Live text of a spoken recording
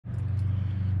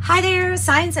Hi there,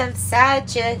 signs of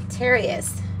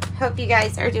Sagittarius. Hope you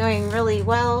guys are doing really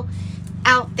well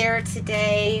out there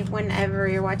today. Whenever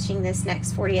you're watching this,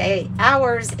 next 48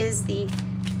 hours is the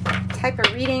type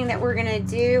of reading that we're going to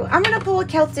do. I'm going to pull a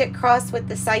Celtic cross with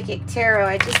the Psychic Tarot.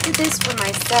 I just did this for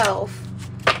myself,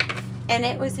 and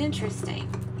it was interesting.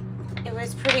 It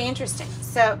was pretty interesting.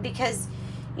 So, because,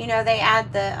 you know, they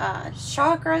add the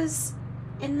chakras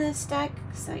in this deck.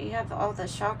 So you have all the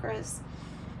chakras.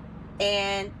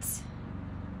 And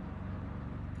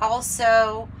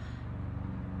also,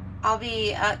 I'll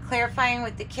be clarifying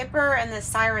with the Kipper and the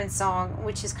Siren Song,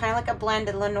 which is kind of like a blend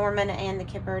of Lenormand and the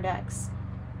Kipper decks.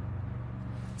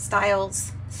 Style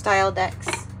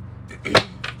decks.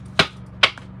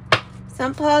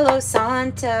 Some Palo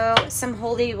Santo, some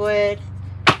Holy Wood.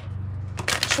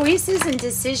 Choices and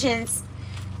decisions,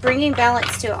 bringing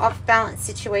balance to an off-balance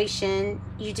situation.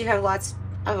 You do have lots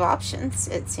of options,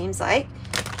 it seems like.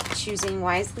 Choosing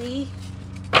wisely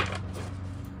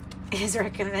is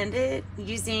recommended.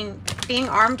 Being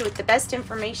armed with the best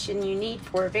information you need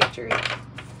for victory.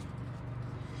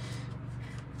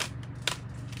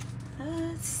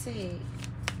 Let's see.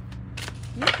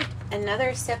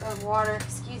 Another sip of water.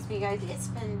 Excuse me, guys.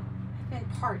 I've been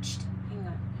parched. Hang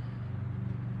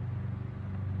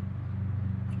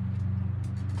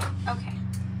on. Okay.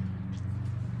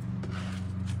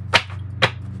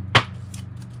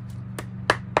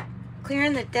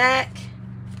 Clearing the deck.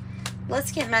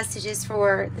 Let's get messages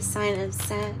for the sign of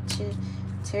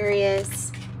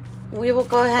Sagittarius. We will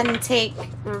go ahead and take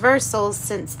reversals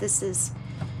since this is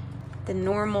the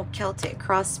normal Celtic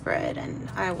cross spread, and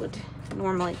I would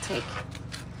normally take.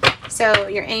 So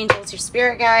your angels, your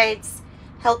spirit guides,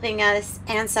 helping us,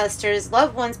 ancestors,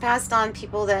 loved ones, passed on,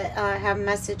 people that have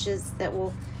messages that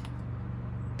will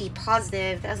be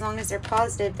positive. As long as they're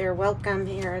positive, they're welcome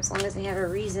here. As long as they have a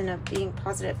reason of being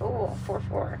positive. Oh,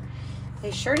 4-4.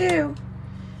 They sure do.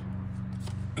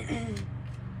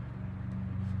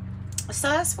 So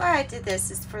that's why I did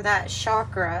this, is for that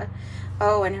chakra.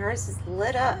 Oh, and hers is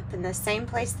lit up in the same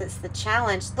place that's the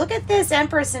challenge. Look at this,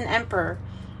 Empress and Emperor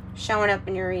showing up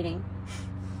in your reading.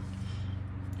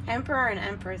 Emperor and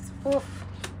Empress. Oof.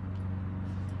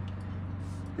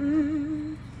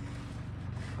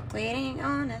 Waiting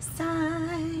on a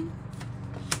sign.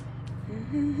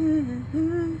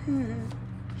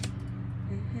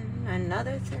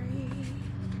 Another 3.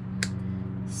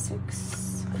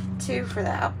 6. 2 for the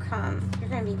outcome. You're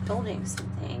going to be building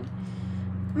something.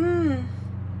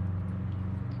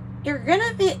 You're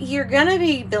gonna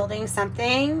be building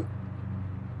something.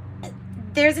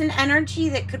 There's an energy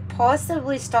that could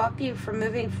possibly stop you from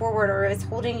moving forward, or is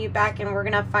holding you back, and we're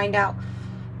gonna find out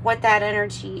what that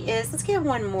energy is. Let's get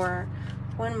one more.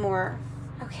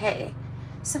 Okay,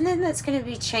 something that's going to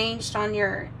be changed on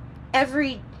your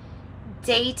every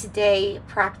day-to-day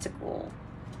practical.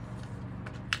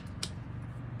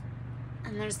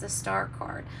 And there's the Star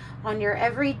card. On your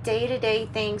every day-to-day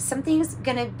thing, something's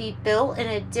going to be built in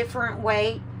a different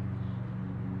way.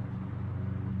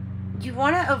 You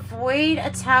want to avoid a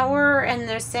tower, and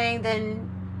they're saying then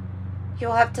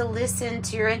you'll have to listen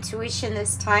to your intuition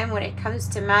this time when it comes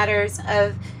to matters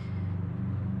of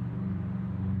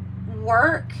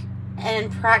work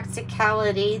and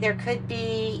practicality. There could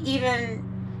be even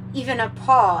a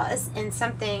pause in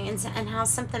something, and how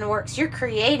something works. You're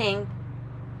creating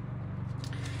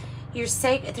your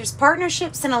there's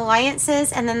partnerships and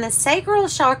alliances, and then the sacral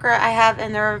chakra I have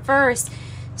in the reverse.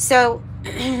 So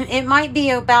it might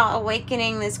be about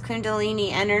awakening this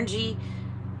Kundalini energy,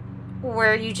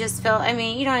 where you just feel, I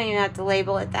mean, you don't even have to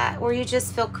label it that, where you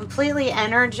just feel completely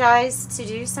energized to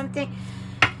do something.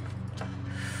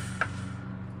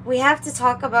 We have to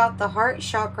talk about the heart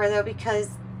chakra, though, because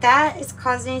that is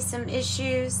causing some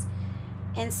issues,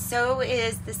 and so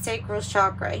is the sacral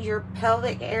chakra, your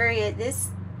pelvic area,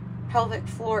 this pelvic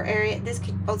floor area. This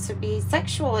could also be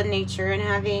sexual in nature, and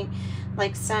having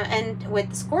like some, and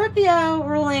with Scorpio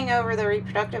ruling over the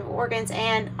reproductive organs,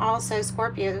 and also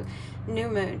Scorpio new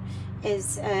moon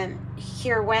is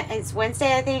here. It's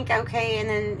Wednesday, I think. Okay, and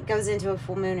then goes into a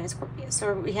full moon in Scorpio.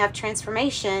 So we have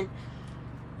transformation.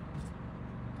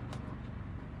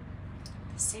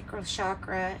 The sacral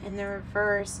chakra in the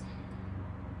reverse.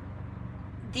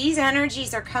 These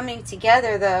energies are coming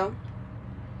together, though.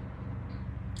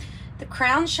 The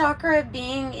crown chakra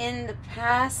being in the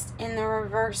past in the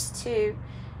reverse too.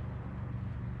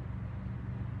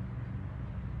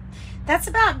 That's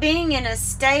about being in a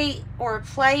state or a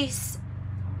place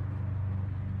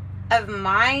of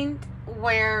mind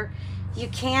where you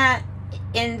can't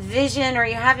envision, or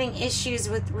you're having issues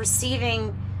with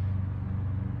receiving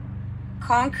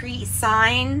concrete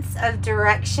signs of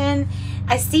direction.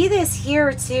 I see this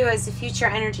here too as a future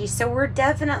energy. So we're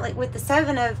definitely, with the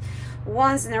 7 of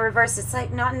Wands in the reverse, it's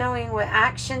like not knowing what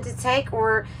action to take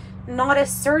or not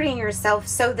asserting yourself.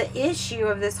 So the issue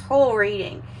of this whole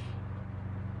reading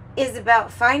is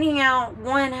about finding out,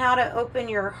 one, how to open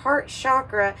your heart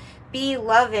chakra, be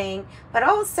loving, but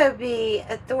also be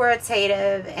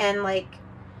authoritative, and like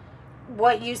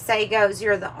what you say goes.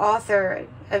 You're the author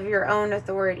of your own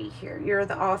authority here. You're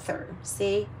the author.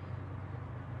 See?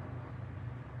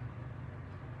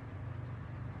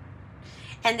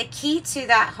 And the key to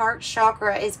that heart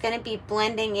chakra is going to be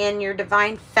blending in your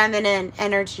divine feminine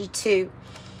energy too.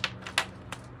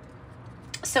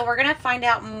 So we're going to find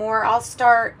out more. I'll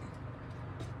start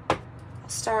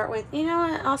with, you know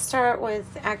what? I'll start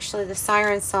with actually the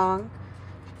siren song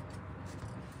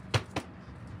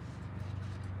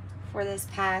for this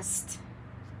past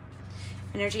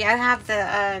energy. I have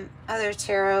the other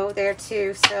tarot there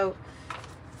too, so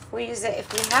we'll use it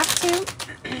if we have to.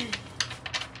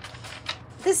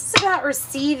 This is about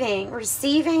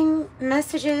receiving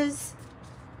messages.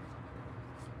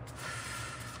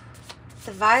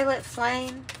 The violet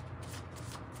flame.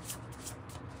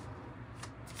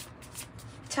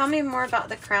 Tell me more about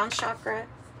the crown chakra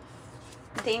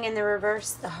being in the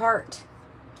reverse. The heart.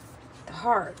 The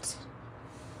heart.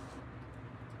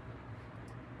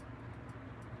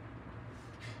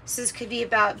 So this could be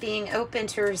about being open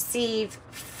to receive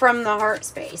from the heart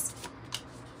space.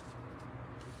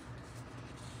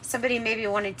 Somebody maybe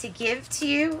wanted to give to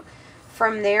you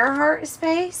from their heart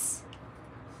space.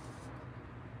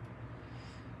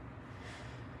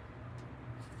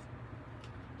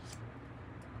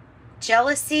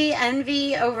 Jealousy,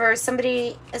 envy over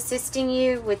somebody assisting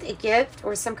you with a gift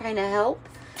or some kind of help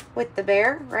with the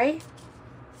bear, right?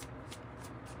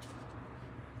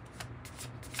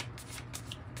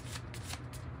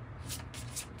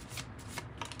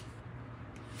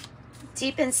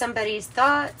 Deep in somebody's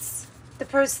thoughts. The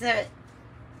person that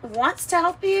wants to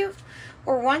help you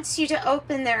or wants you to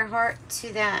open their heart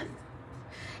to them.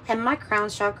 And my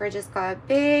crown chakra just got a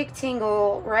big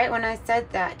tingle right when I said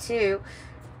that too.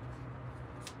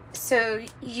 So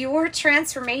your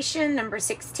transformation, number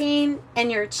 16,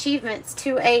 and your achievements,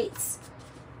 2 8s.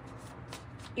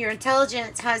 Your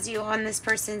intelligence has you on this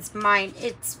person's mind.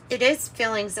 It is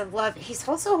feelings of love. He's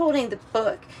also holding the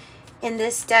book. In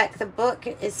this deck, the book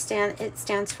it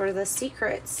stands for the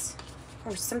secrets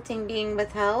or something being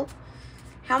withheld.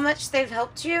 How much they've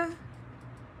helped you.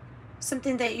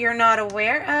 Something that you're not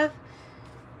aware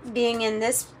of. Being in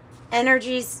this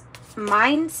energy's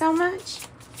mind so much.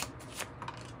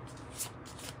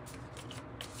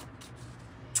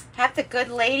 Have the good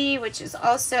lady, which is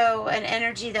also an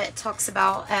energy that talks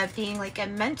about being like a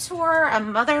mentor, a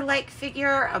mother-like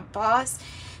figure, a boss.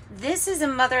 This is a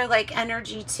mother-like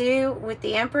energy too with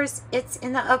the Empress. It's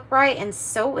in the upright and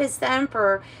so is the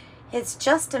Emperor. It's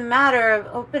just a matter of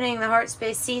opening the heart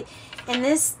space. See, in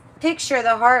this picture,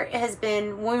 the heart has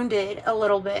been wounded a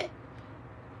little bit.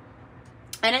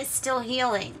 And it's still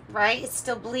healing, right? It's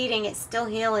still bleeding. It's still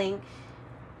healing.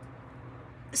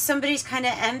 Somebody's kind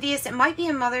of envious. It might be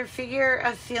a mother figure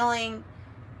of feeling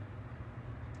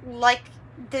like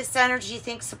this energy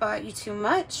thinks about you too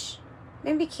much.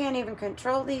 Maybe can't even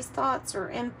control these thoughts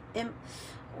or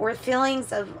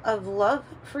feelings of love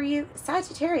for you.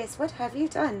 Sagittarius, what have you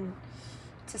done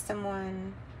to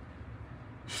someone?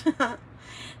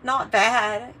 Not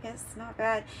bad, I guess. Not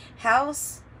bad.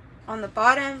 House on the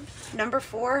bottom, number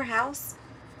 4, house.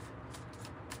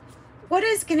 What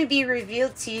is going to be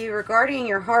revealed to you regarding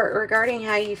your heart, regarding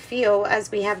how you feel,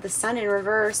 as we have the sun in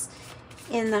reverse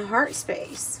in the heart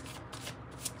space?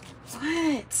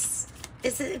 What?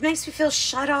 It makes me feel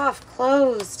shut off,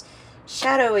 closed,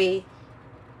 shadowy.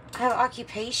 I have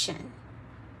occupation.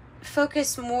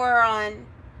 Focus more on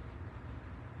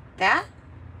that.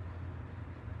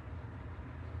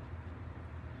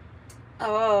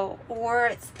 Oh, or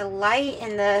it's the light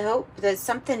and the hope that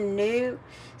something new,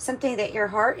 something that your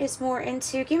heart is more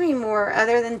into. Give me more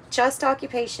other than just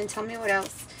occupation. Tell me what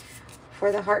else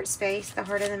for the heart space, the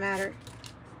heart of the matter.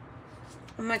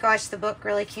 Oh my gosh, the book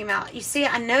really came out. You see,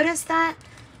 I noticed that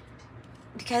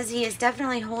because he is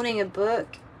definitely holding a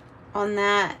book on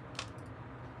that.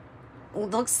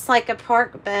 Looks like a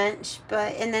park bench,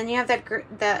 but and then you have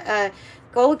that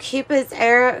gold Cupid's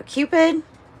arrow. Cupid's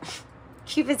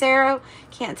arrow.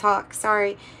 Can't talk.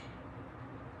 Sorry.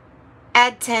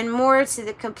 Add 10 more to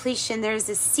the completion. There's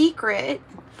a secret.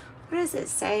 What does it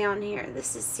say on here?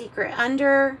 This is secret.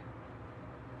 Under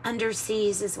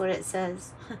seas is what it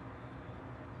says.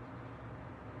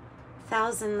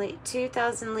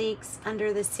 2,000 leagues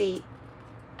under the sea.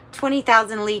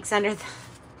 20,000 leagues under the,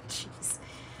 jeez,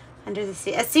 under the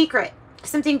sea. A secret.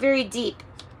 Something very deep.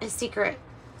 A secret.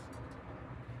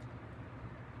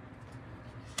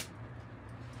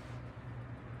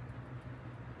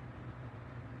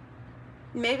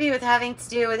 Maybe with having to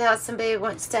do with how somebody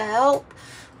wants to help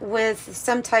with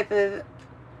some type of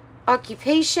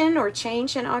occupation or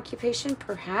change in occupation,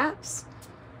 perhaps.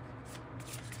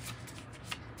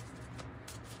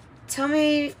 Tell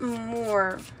me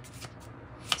more.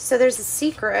 So there's a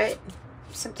secret,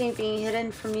 something being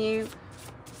hidden from you.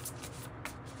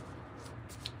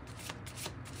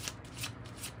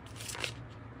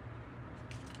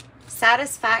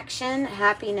 Satisfaction,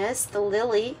 happiness, the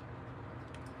lily.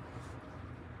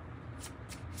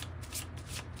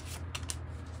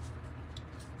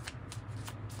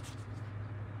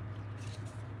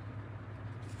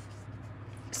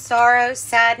 Sorrow,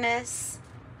 sadness,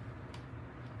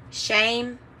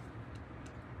 shame.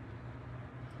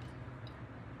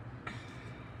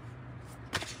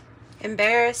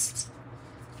 Embarrassed,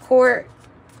 court,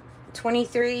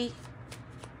 23.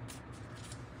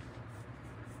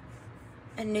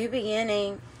 A new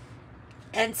beginning,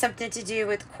 and something to do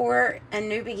with court, a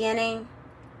new beginning,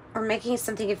 or making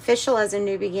something official as a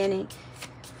new beginning.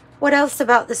 What else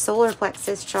about the solar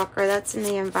plexus chakra? That's in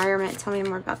the environment. Tell me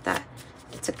more about that.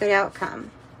 It's a good outcome.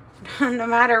 No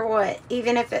matter what.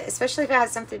 Even if it, especially if it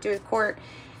has something to do with court,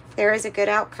 there is a good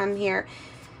outcome here.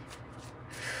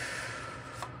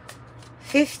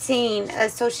 15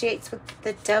 associates with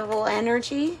the devil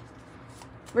energy.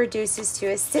 Reduces to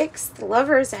a 6. The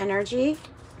lover's energy.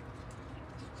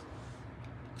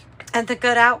 And the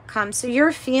good outcome. So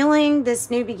you're feeling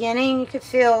this new beginning. You could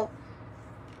feel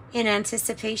in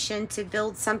anticipation to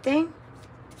build something.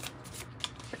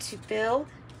 Or to build.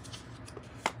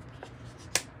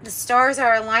 The stars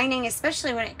are aligning,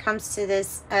 especially when it comes to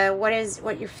this,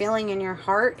 what you're feeling in your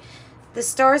heart. The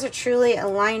stars are truly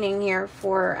aligning here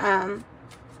for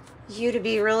you to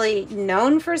be really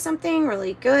known for something,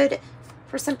 really good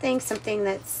for something, something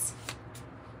that's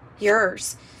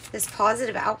yours. This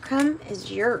positive outcome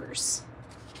is yours.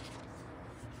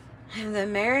 I have the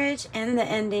marriage and the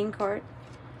ending card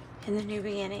and the new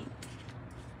beginning.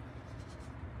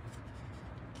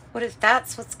 What if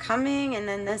that's what's coming, and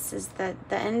then this is the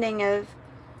ending of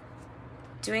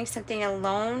doing something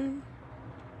alone?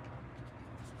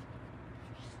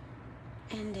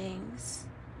 Endings.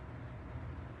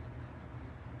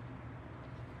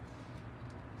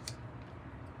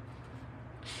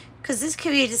 Because this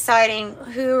could be deciding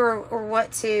who or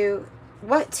what to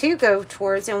go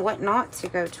towards and what not to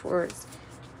go towards.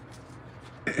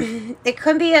 It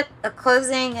could be a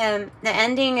closing and the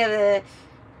ending of a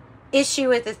issue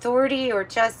with authority or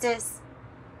justice.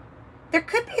 There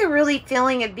could be a really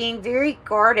feeling of being very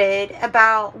guarded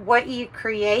about what you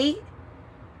create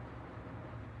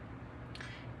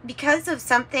because of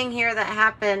something here that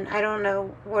happened. I don't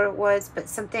know what it was, but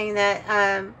something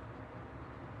that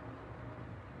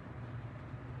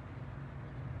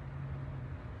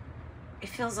it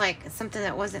feels like something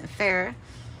that wasn't fair.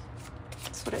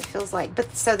 That's what it feels like.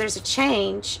 But so there's a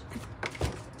change.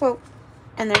 Whoa.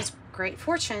 And there's great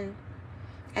fortune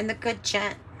and the good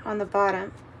gent on the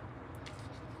bottom.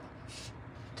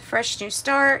 The fresh new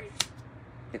start,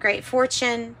 the great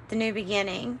fortune, the new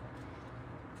beginning,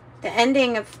 the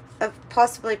ending of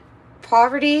possibly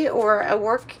poverty or a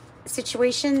work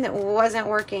situation that wasn't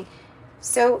working.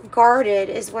 So guarded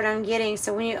is what I'm getting.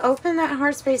 So when you open that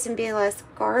heart space and be less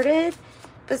guarded,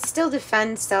 but still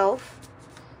defend self,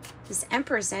 this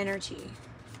Empress energy.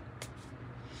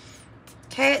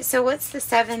 Okay, so what's the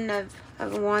 7 of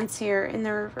Wands here in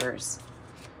the reverse?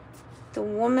 The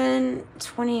woman,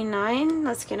 29.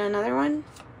 Let's get another one.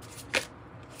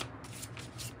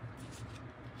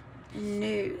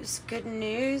 News. Good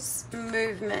news.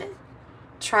 Movement.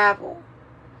 Travel.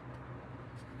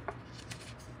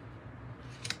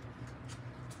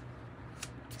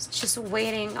 It's just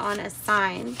waiting on a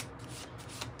sign.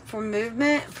 For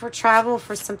movement, for travel,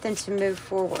 for something to move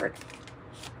forward.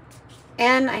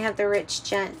 And I have the rich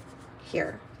gent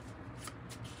here.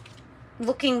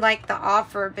 Looking like the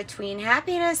offer between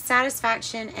happiness,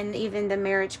 satisfaction, and even the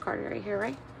marriage card right here,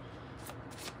 right?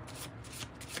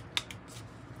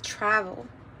 Travel.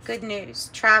 Good news.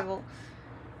 Travel.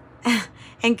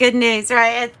 And good news,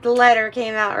 right? The letter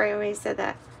came out right when we said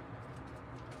that.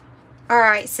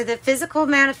 Alright, so the physical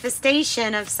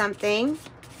manifestation of something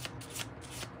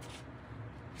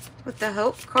with the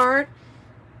hope card.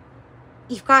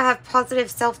 You've got to have positive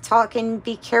self-talk and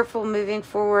be careful moving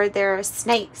forward. There are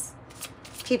snakes.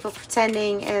 People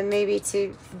pretending and maybe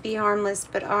to be harmless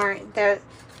but aren't. The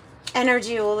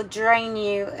energy will drain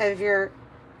you of your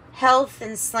health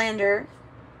and slander,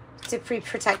 to be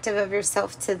protective of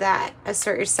yourself to that.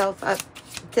 Assert yourself up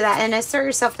to that, and assert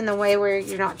yourself in the way where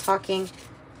you're not talking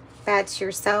bad to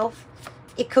yourself.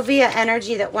 It could be an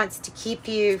energy that wants to keep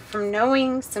you from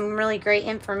knowing some really great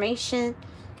information,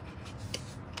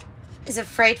 is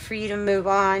afraid for you to move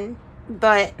on.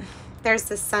 But there's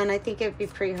the sun. I think it'd be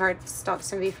pretty hard to stop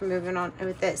somebody from moving on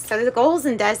with this. So the goals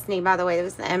and destiny, by the way, it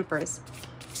was the Empress.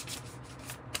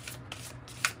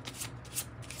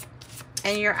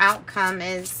 And your outcome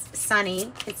is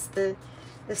sunny. It's the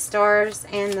stars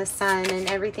and the sun, and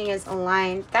everything is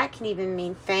aligned. That can even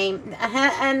mean fame.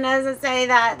 And as I say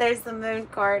that, there's the moon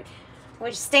card,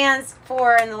 which stands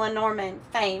for, in the Lenormand,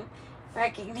 fame,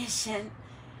 recognition.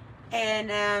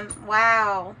 And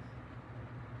wow,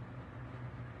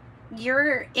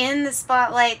 you're in the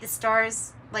spotlight. The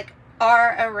stars like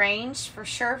are arranged for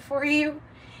sure for you,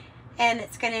 and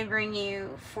it's going to bring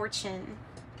you fortune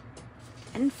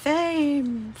and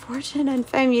fame. Fortune and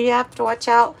fame. You have to watch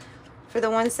out for the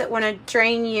ones that want to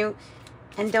drain you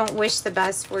and don't wish the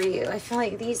best for you. I feel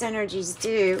like these energies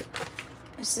do.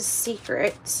 It's a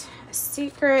secret. A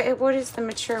secret. What is the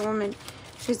mature woman?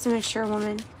 Who's the mature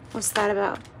woman? What's that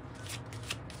about?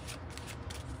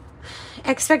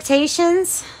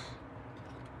 Expectations.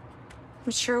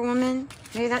 Mature woman.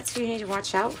 Maybe that's who you need to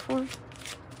watch out for.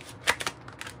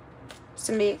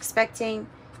 Somebody expecting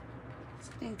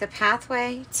the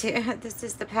pathway to, this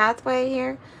is the pathway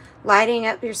here. Lighting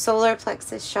up your solar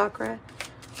plexus chakra.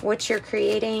 What you're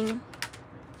creating.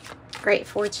 Great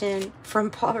fortune from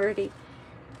poverty.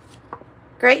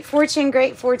 Great fortune,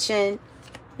 great fortune.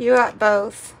 You got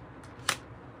both.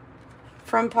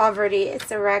 From poverty, it's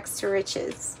a rags to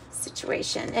riches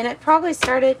situation. And it probably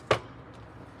started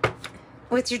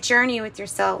with your journey with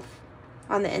yourself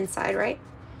on the inside, right?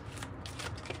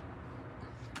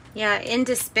 Yeah, in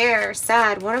despair,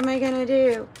 sad. What am I going to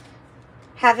do?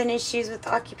 Having issues with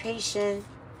occupation.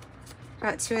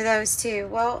 Got two of those too.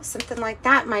 Well, something like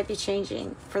that might be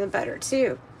changing for the better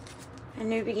too. A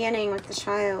new beginning with the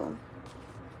child.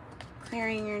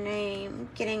 Clearing your name.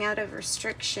 Getting out of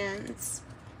restrictions.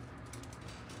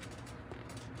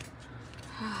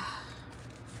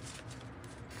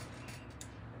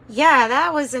 Yeah,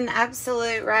 that was an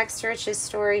absolute rags to riches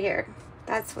story here.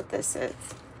 That's what this is.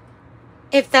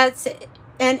 If that's it.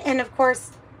 And of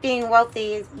course, being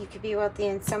wealthy, you could be wealthy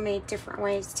in so many different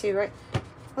ways too, right?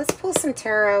 Let's pull some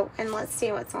tarot and let's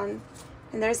see what's on.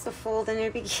 And there's the Fool, the new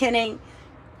beginning,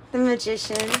 the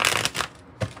Magician,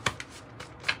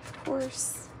 of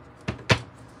course,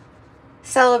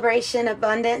 celebration,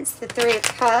 abundance, the Three of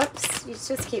Cups. It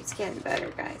just keeps getting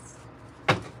better, guys.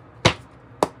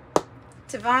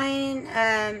 Divine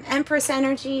Empress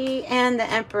energy and the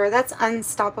Emperor. That's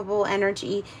unstoppable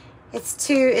energy.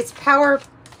 It's power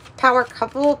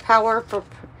couple,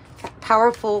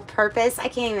 powerful purpose. I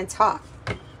can't even talk.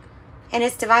 And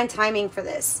it's divine timing for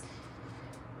this.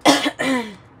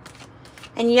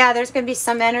 And yeah, there's going to be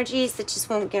some energies that just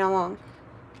won't get along.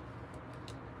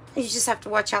 You just have to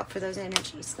watch out for those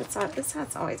energies. That's how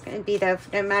it's always going to be, though,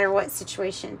 no matter what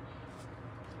situation.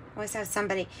 Always have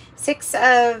somebody. Six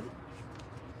of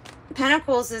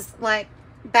Pentacles is like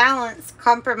balance,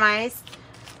 compromise.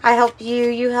 I help you,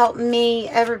 you help me.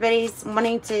 Everybody's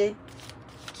wanting to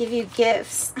give you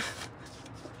gifts.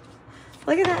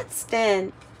 Look at that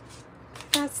spin.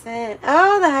 That's it.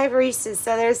 Oh, the High Priestess.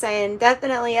 So they're saying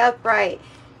definitely upright.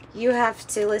 You have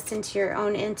to listen to your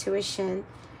own intuition.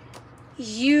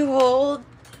 You hold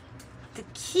the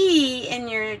key in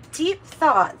your deep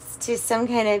thoughts to some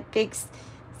kind of big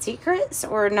secrets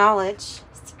or knowledge.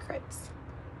 Secrets.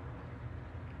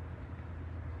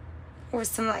 Or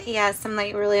some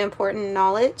like really important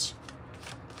knowledge.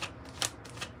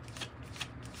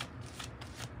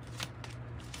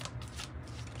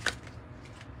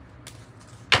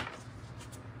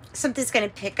 Something's going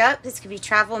to pick up. This could be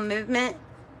travel, movement,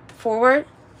 forward.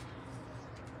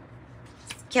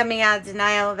 Coming out of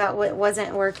denial about what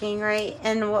wasn't working, right?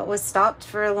 And what was stopped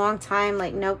for a long time,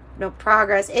 like no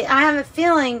progress. I have a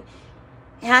feeling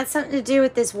it had something to do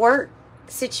with this work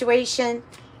situation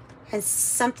and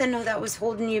something that was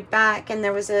holding you back. And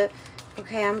there was if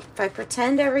I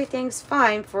pretend everything's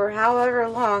fine for however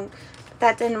long, but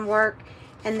that didn't work.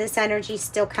 And this energy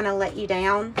still kind of let you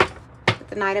down.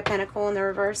 The Knight of Pentacles in the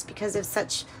reverse because of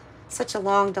such a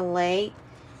long delay,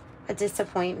 a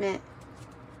disappointment.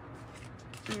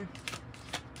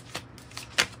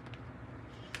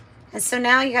 And so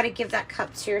now you got to give that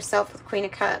cup to yourself with Queen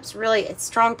of Cups. Really, it's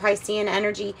strong Piscean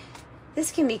energy.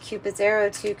 This can be Cupid's arrow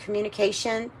too.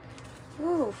 Communication.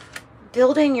 Ooh,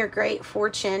 building your great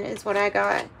fortune is what I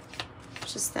got.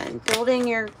 Just then, building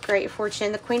your great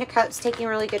fortune. The Queen of Cups, taking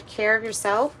really good care of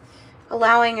yourself,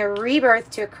 allowing a rebirth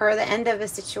to occur, the end of a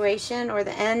situation or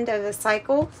the end of a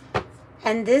cycle.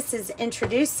 And this is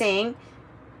introducing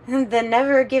the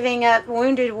never giving up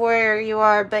wounded warrior you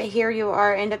are, but here you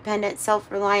are, independent,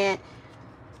 self-reliant,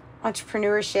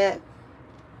 entrepreneurship,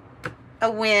 a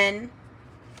win,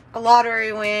 a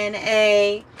lottery win,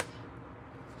 a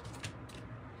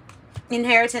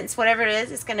inheritance, whatever it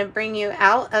is. It's going to bring you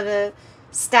out of a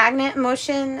stagnant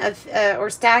motion of or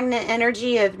stagnant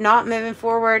energy of not moving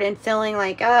forward and feeling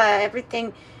like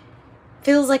everything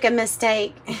feels like a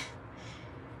mistake.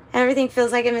 Everything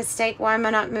feels like a mistake. Why am I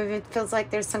not moving? It feels like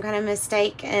there's some kind of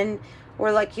mistake, and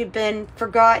or like you've been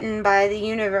forgotten by the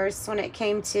universe when it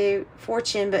came to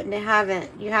fortune, but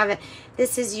you haven't.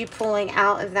 This is you pulling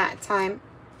out of that time.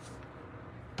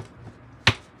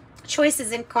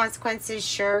 Choices and consequences,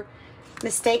 sure.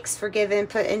 Mistakes forgiven,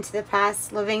 put into the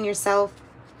past. Loving yourself,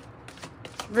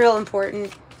 real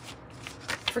important.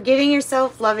 Forgiving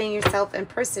yourself, loving yourself, and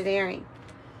persevering.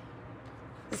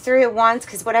 The Three of Wands,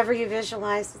 because whatever you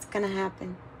visualize, it's going to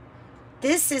happen.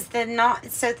 This is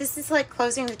so this is like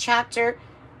closing the chapter,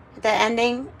 the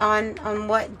ending on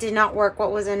what did not work,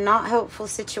 what was a not hopeful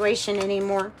situation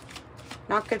anymore.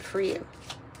 Not good for you.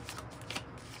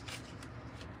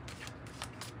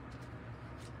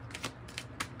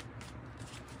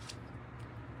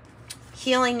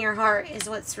 Healing your heart is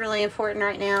what's really important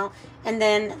right now. And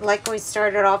then, like we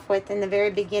started off with in the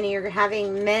very beginning, you're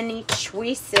having many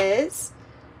choices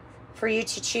for you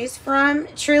to choose from.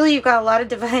 Truly, you've got a lot of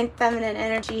divine feminine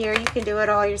energy here. You can do it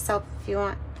all yourself if you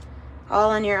want.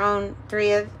 All on your own.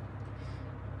 Three of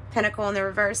Pentacle in the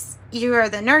reverse. You are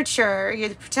the nurturer. You're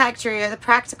the protector. You're the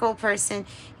practical person.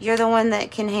 You're the one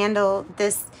that can handle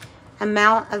this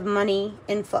amount of money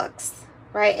influx,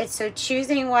 right? It's so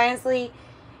choosing wisely,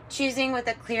 choosing with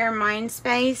a clear mind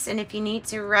space, and if you need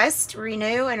to rest,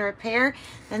 renew, and repair,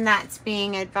 then that's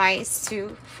being advised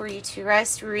for you to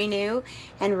rest, renew,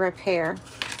 and repair.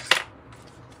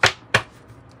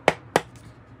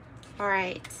 All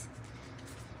right.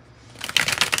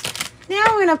 Now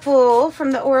I'm going to pull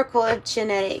from the Oracle of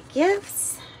Genetic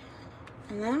Gifts,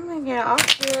 and then I'm going to get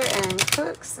off here and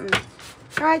cook some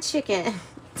fried chicken.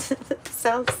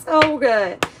 Sounds so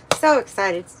good. So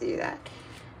excited to do that.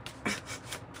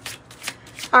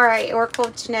 All right, Oracle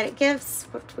of Genetic Gifts.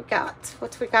 What we got?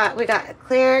 What we got? We got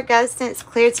clear gustance,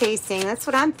 clear tasting. That's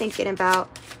what I'm thinking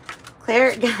about.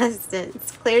 Clear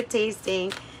gustance, clear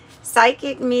tasting.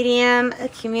 Psychic medium, a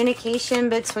communication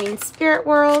between spirit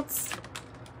worlds.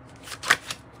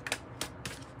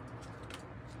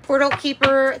 Portal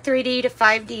keeper, 3D to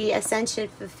 5D, ascension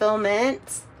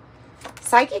fulfillment.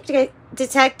 Psychic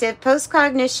detective,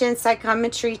 post-cognition,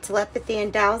 psychometry, telepathy,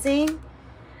 and dowsing.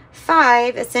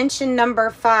 5, ascension number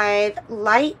 5,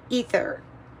 light ether.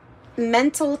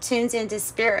 Mental tunes into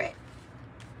spirit.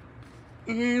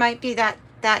 Might be that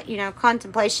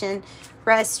contemplation,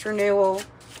 rest, renewal,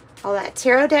 all that.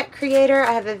 Tarot deck creator,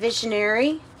 I have a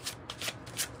visionary.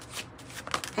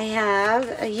 I have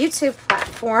a YouTube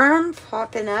platform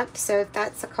popping up, so if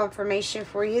that's a confirmation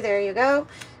for you, there you go.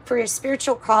 For your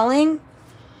spiritual calling.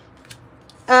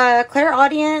 Clear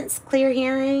audience, clear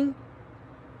hearing.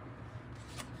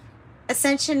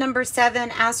 Ascension number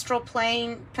 7, astral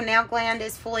plane, pineal gland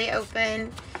is fully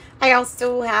open. I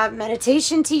also have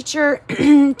meditation teacher,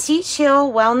 teach, heal,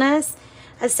 wellness.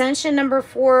 Ascension number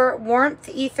 4, warmth,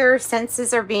 ether,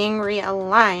 senses are being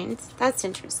realigned. That's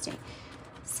interesting.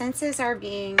 Senses are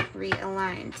being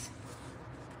realigned.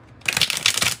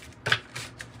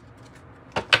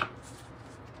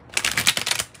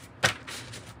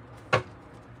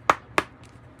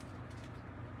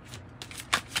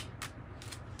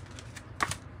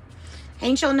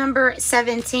 Angel number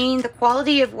 17, the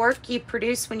quality of work you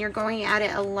produce when you're going at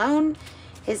it alone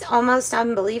is almost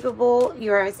unbelievable.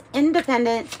 You are as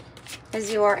independent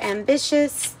as you are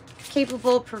ambitious,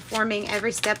 capable of performing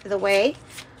every step of the way.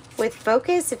 With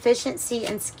focus, efficiency,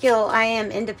 and skill, I am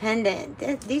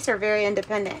independent. These are very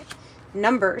independent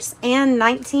numbers. And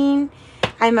 19,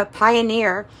 I'm a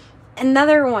pioneer.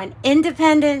 Another one,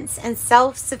 independence and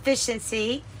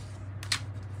self-sufficiency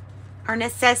are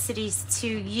necessities to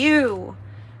you,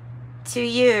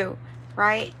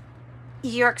 right?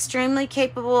 You're extremely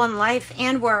capable in life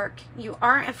and work. You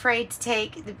aren't afraid to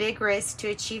take the big risk to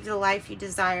achieve the life you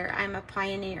desire. I'm a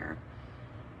pioneer.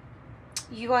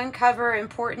 You uncover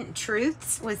important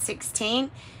truths with 16.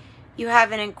 You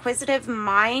have an inquisitive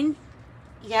mind.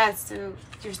 Yeah, so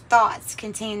your thoughts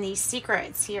contain these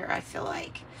secrets here, I feel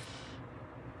like.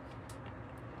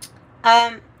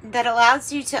 That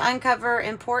allows you to uncover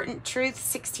important truths,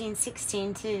 16,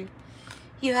 16 too.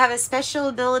 You have a special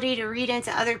ability to read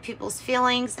into other people's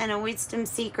feelings, and a wisdom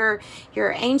seeker.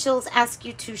 Your angels ask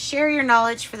you to share your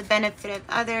knowledge for the benefit of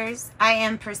others. I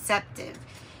am perceptive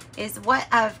is what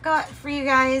I've got for you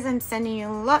guys. I'm sending you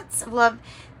lots of love.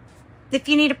 If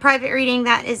you need a private reading,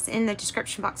 that is in the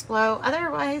description box below.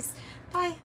 Otherwise, bye.